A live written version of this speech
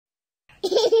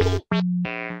Hola,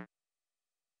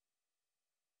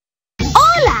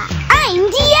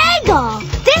 I'm Diego.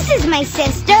 This is my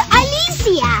sister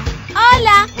Alicia.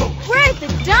 Hola, we're at the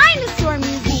Dinosaur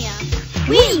Museum.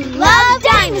 We love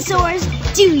dinosaurs.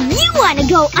 Do you want to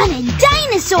go on a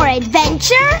dinosaur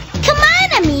adventure? Come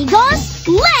on, amigos.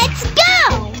 Let's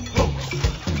go.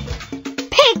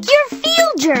 Pick your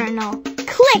field journal.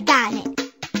 Click on it.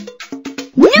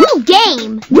 New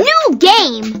game. New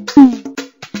game.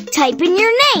 Type in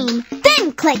your name,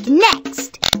 then click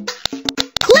Next.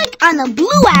 Click on the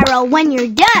blue arrow when you're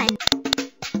done.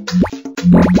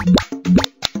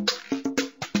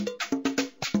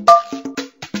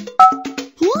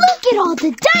 Look at all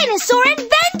the dinosaur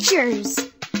adventures!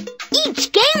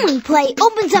 Each game we play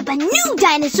opens up a new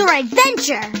dinosaur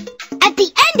adventure. At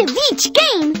the end of each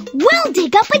game, we'll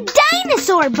dig up a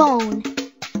dinosaur bone.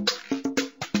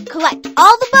 Collect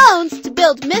all the bones to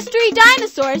build mystery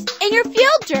dinosaurs in your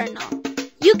field journal.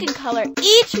 You can color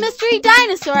each mystery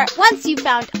dinosaur once you've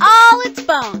found all its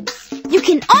bones. You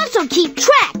can also keep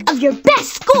track of your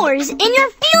best scores in your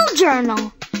field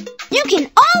journal. You can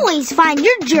always find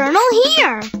your journal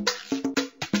here.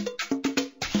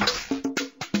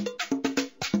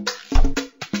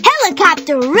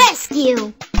 Helicopter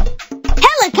rescue!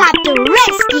 Helicopter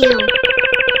rescue!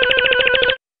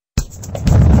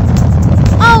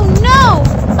 Oh no!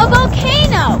 A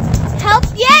volcano! Help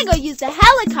Diego use a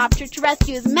helicopter to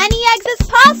rescue as many eggs as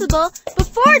possible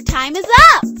before time is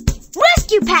up.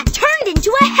 Rescue Pack turned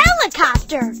into a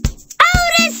helicopter. Au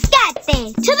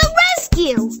rescate! To the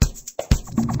rescue!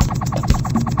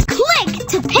 Click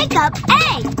to pick up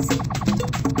eggs.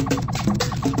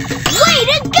 Way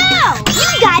to go! You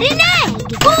got an egg!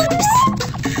 Oops!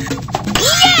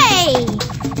 Yay!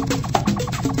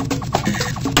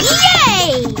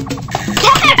 Yay!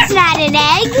 That's not an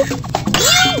egg!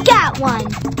 You got one!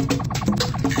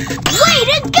 Way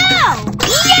to go!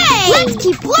 Yay! Let's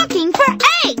keep looking for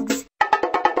eggs!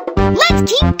 Let's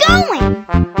keep going!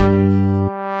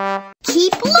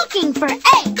 Keep looking for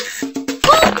eggs!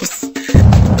 Oops!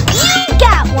 You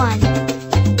got one!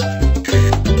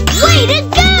 Way to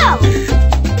go!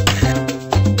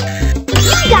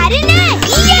 You got an egg!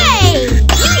 Yay!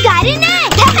 You got an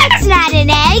egg! That's not an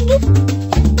egg!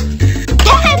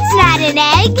 That's not an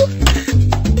egg!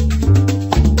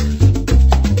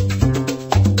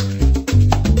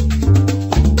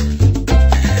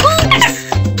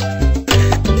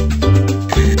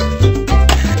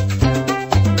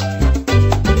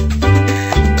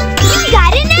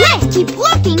 Keep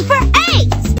looking for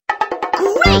eggs!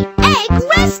 Great egg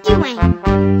rescuing!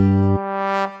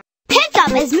 Pick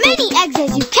up as many eggs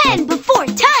as you can before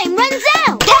time runs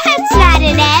out! That's not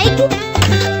an egg!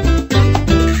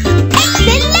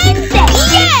 Excelente!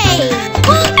 Yay!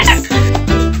 Oops!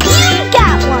 You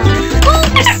got one!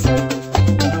 Oops!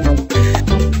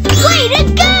 Way to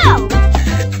go!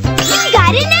 You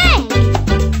got an egg!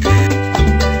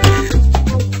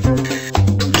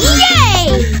 Yay!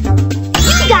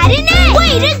 Got an egg!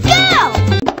 Way to go!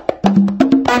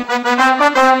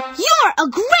 You're a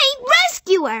great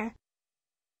rescuer!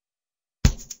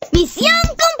 Misión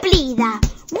cumplida!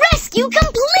 Rescue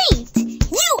complete!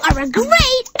 You are a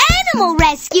great animal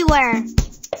rescuer!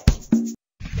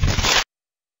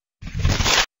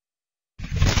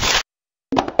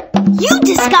 You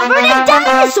discovered a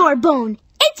dinosaur bone!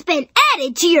 It's been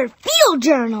added to your field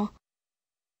journal!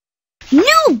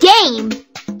 New game!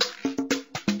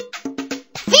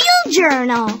 Field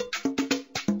journal.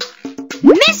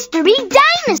 Mystery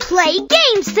Dinosaurs. Play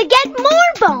games to get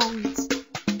more bones.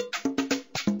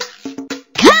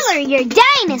 Color your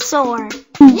dinosaur.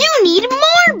 You need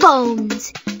more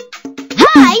bones.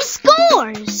 High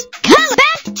scores. Come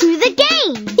back to the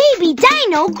game. Baby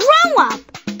Dino grow up.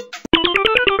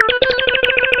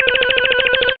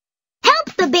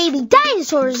 Help the baby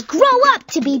dinosaurs grow up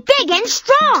to be big and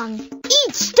strong.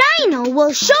 Each dino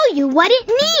will show you what it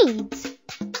needs.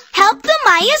 Help the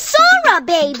Maiasaura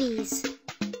babies.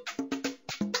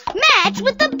 Match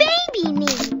what the baby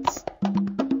needs.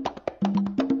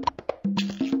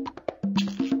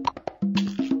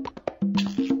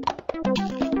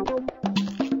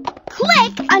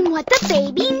 Click on what the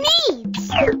baby needs.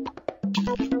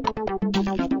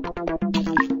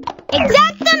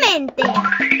 Exactamente.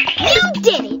 You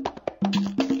did it.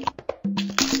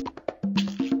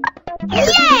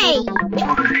 Yay!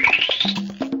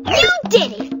 You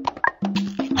did it.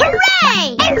 Hooray!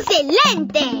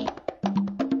 Excelente!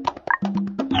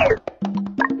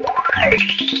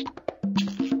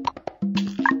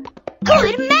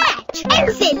 Good match!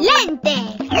 Excelente!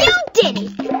 You did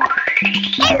it!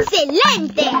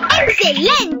 Excelente!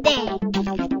 Excelente!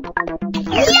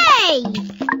 Yay!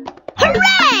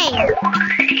 Hooray!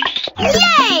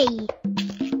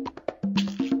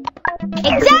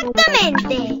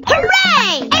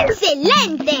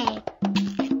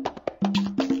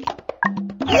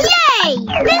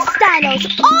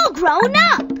 grown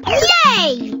up! Yay!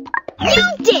 You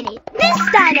did it! This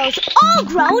dino's all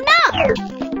grown up!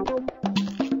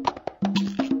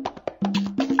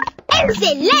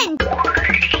 Excellent!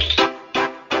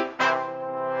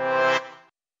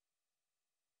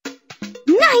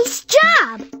 Nice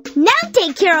job! Now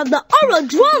take care of the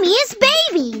Orodromius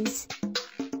babies!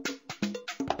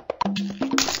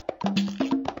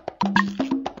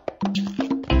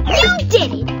 You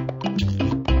did it!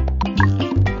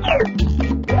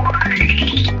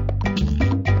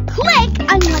 Click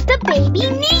on what the baby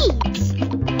needs.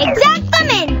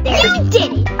 Exactamente! You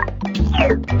did it!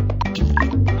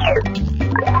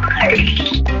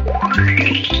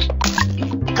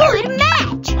 Good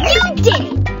match! You did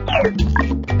it!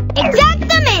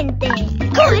 Exactamente!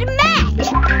 Good match!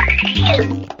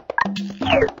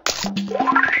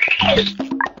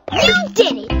 You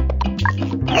did it!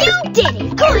 You did it!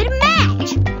 Good match!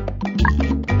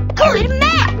 Good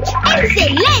match!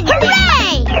 Excelente!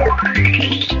 Hooray!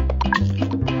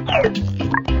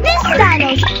 This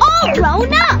dino's all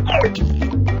grown up!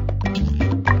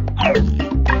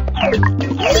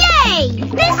 Yay!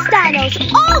 This dino's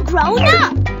all grown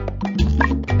up!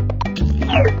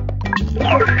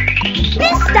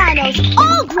 This dino's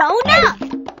all grown up!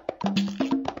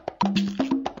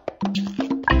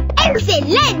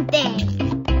 Excelente!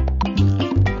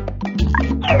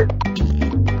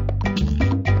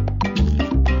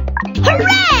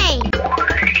 Hooray!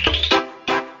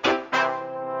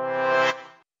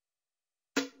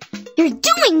 You're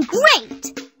doing great!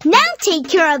 Now take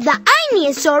care of the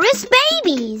Inosaurus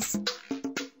babies!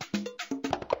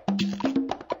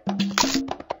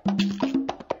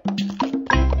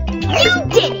 You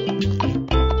did it!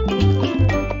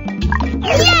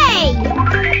 Yay!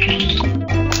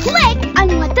 Click on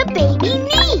what the baby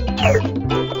needs.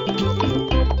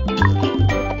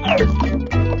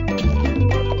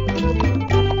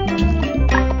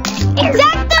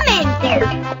 Exactamente!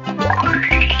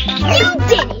 You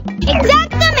did it!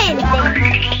 Exactamente!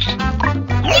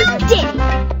 You did it!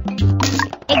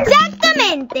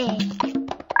 Exactamente!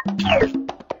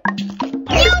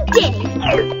 You did it!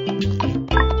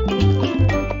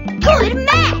 Good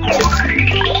match!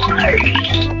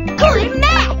 Good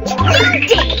match! You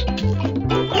did it!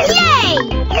 Yay!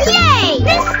 Yay!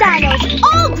 This dino's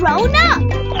all grown up!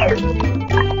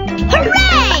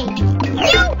 Hooray!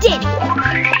 You did it!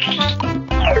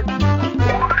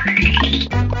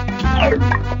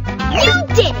 You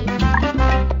did it!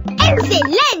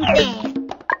 Excelente!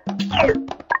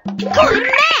 Good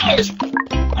match!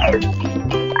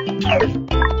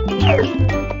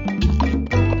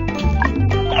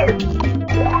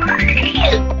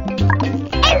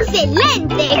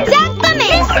 Excelente! Exactamente!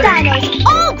 This dino's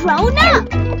all grown up!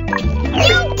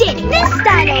 You did it! This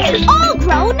dino's all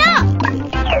grown up!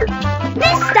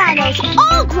 This dino's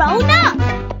all grown up!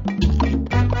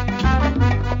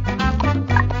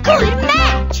 Good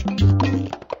match!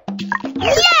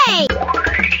 Yay!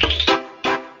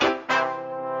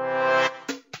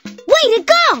 Way to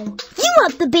go! You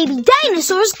helped the baby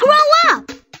dinosaurs grow up!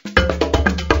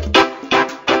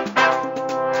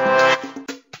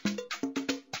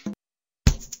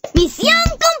 Misión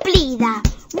cumplida!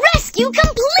 Rescue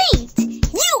complete!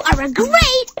 You are a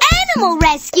great animal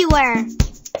rescuer!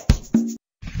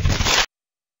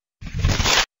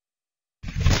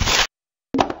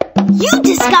 You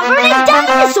discovered a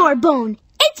dinosaur bone!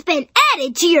 It's been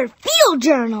added to your field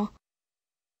journal!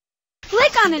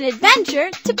 Click on an adventure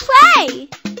to play!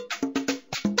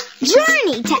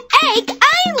 Journey to Egg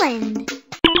Island!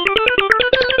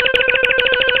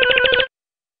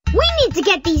 We need to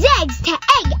get these eggs to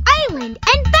Egg Island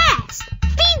and fast!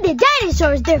 Feed the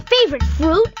dinosaurs their favorite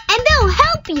fruit and they'll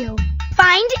help you!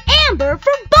 Find Amber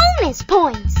for bonus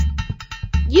points!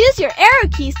 Use your arrow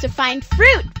keys to find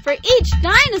fruit for each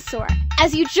dinosaur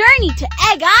as you journey to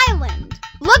Egg Island.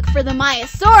 Look for the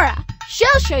Maiasaura.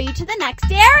 She'll show you to the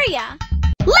next area.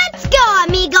 Let's go,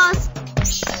 amigos!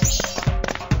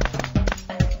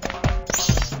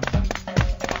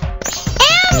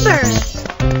 Amber!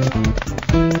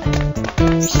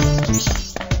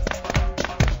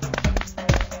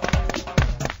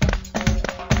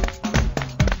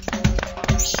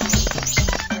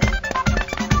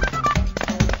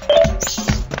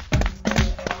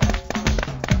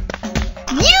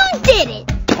 You did it!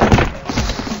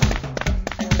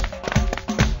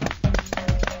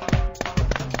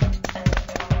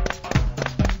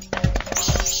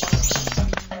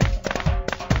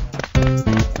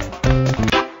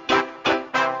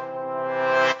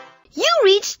 You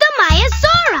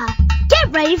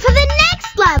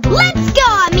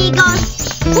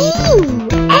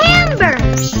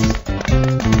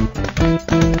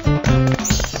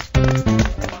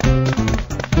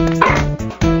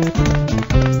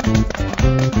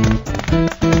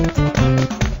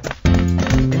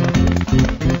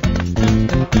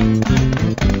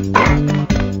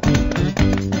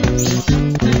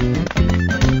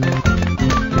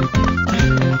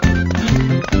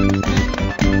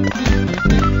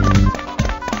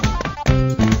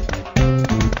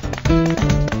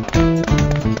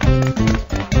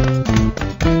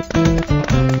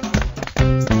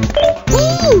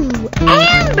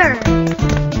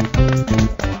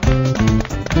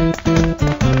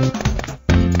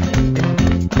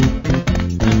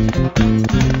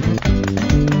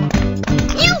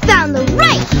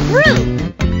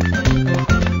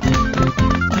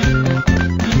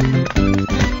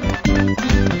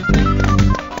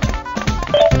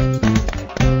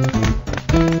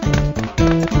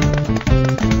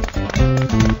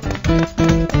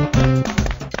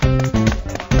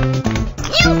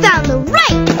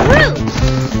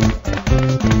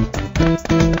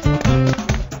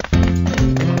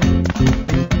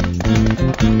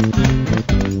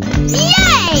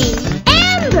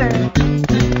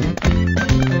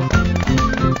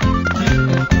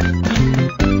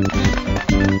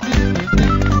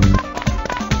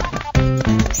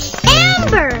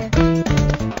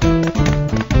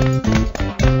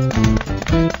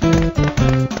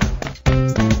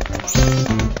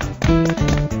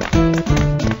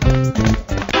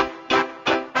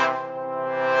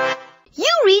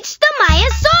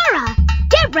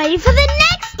get ready for the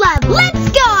next level. Let's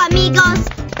go, amigos!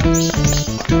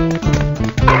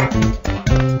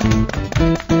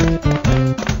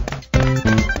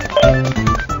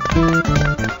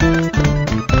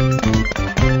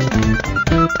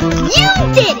 You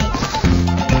did it!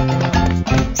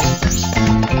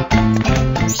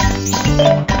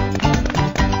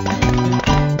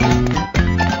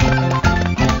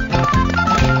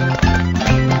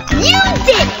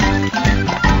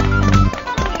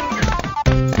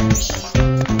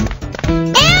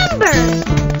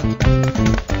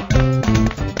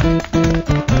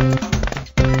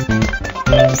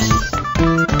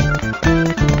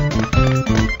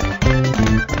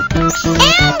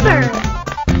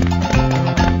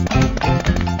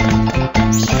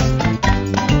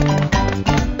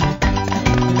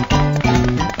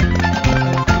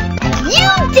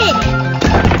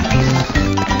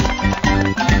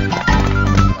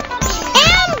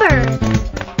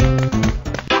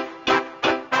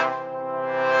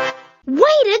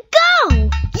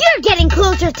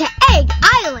 Closer to Egg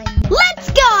Island.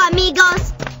 Let's go,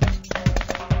 amigos!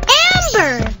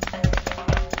 Amber!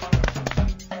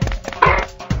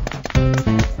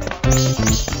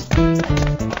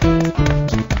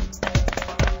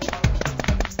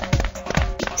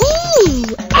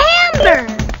 Ooh, Amber!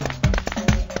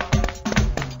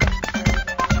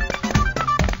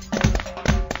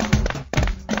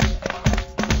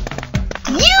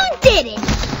 You did it!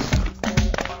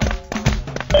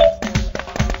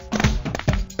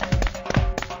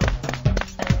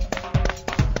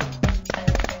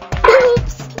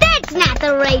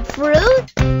 The right fruit.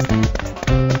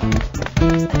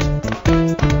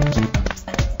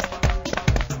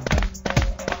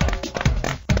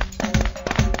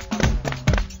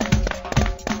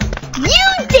 You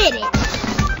did it!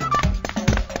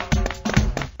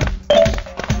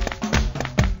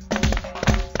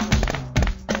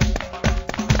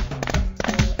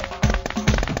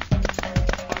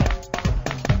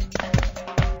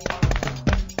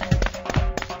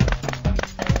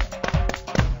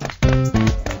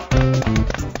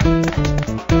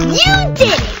 You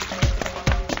did it!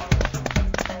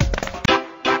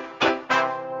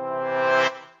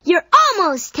 You're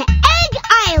almost to Egg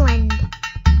Island.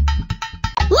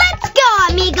 Let's go,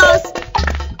 amigos!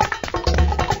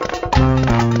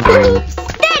 Oops,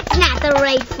 that's not the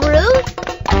right fruit.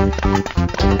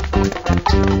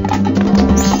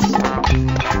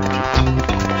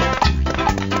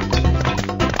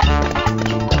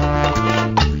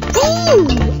 Ooh,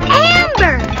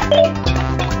 Amber!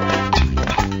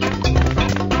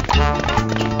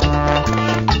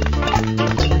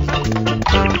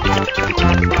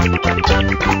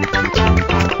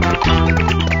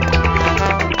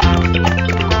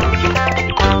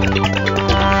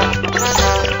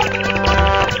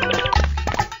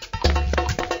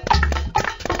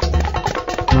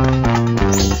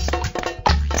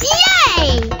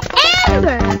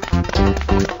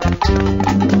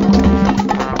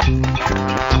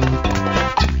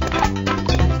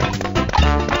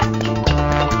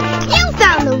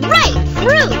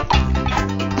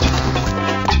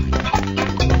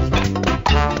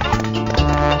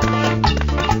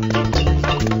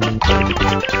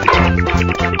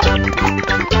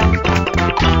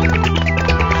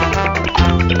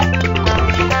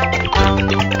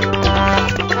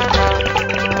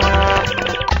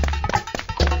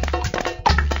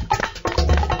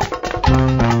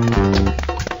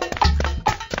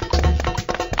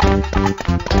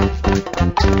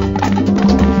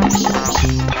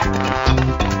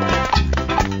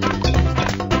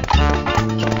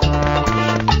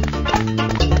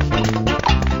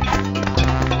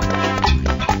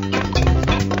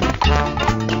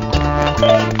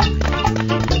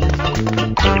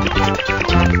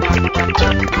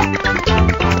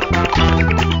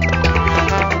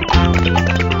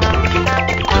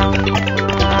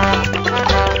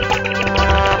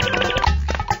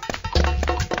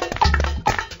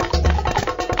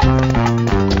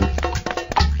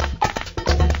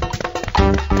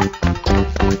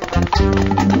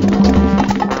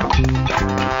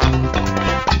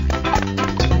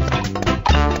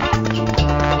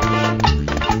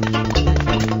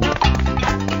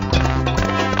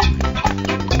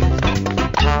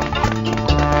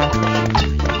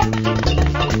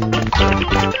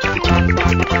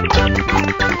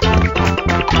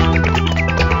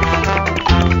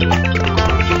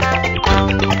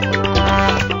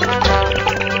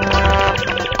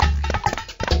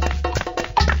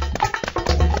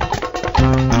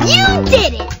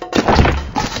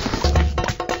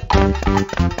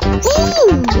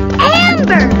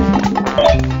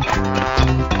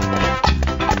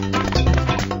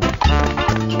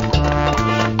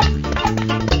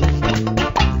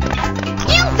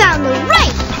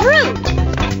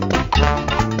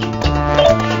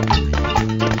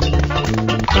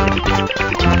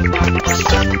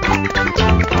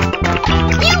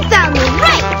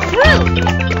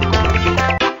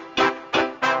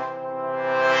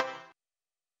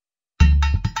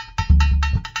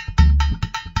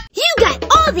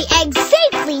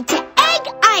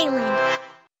 island.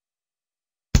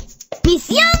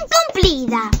 Misión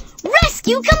cumplida.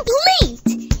 Rescue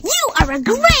complete. You are a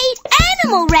great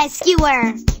animal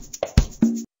rescuer.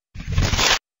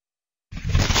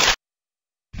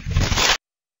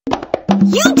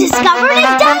 You discovered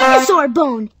a dinosaur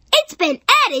bone. It's been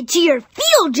added to your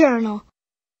field journal.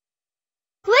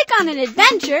 Click on an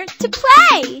adventure to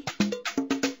play.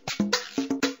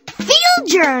 Field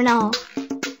journal.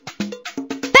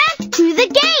 Back to the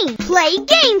game. Play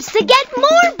games to get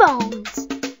more bones.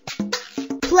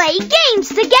 Play games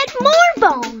to get more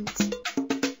bones.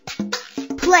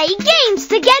 Play games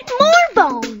to get more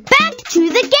bones. Back to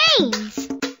the games.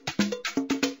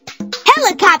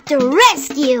 Helicopter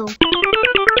rescue.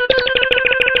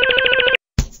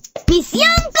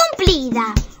 Misión cumplida.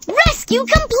 Rescue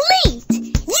complete.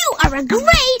 You are a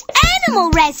great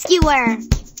animal rescuer.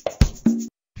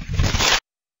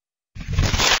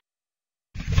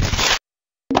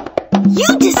 You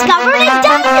discovered a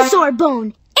dinosaur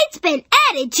bone. It's been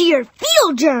added to your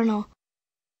field journal.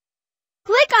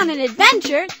 Click on an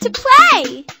adventure to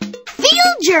play.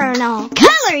 Field journal.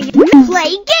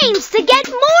 Play games to get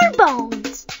more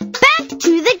bones. Back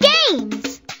to the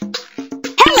games.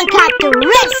 Helicopter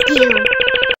rescue.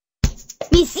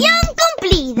 Misión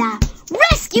cumplida.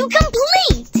 Rescue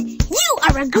complete. You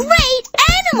are a great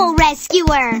animal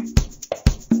rescuer.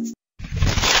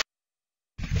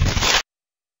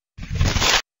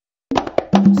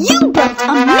 You built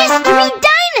a mystery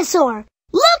dinosaur.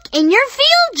 Look in your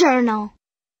field journal.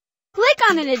 Click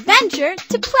on an adventure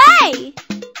to play.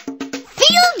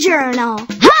 Field journal.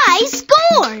 High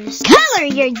scores. Color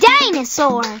your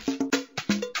dinosaur.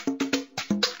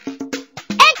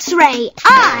 X-ray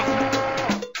eye.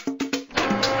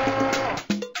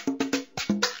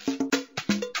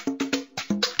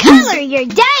 Color your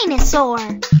dinosaur.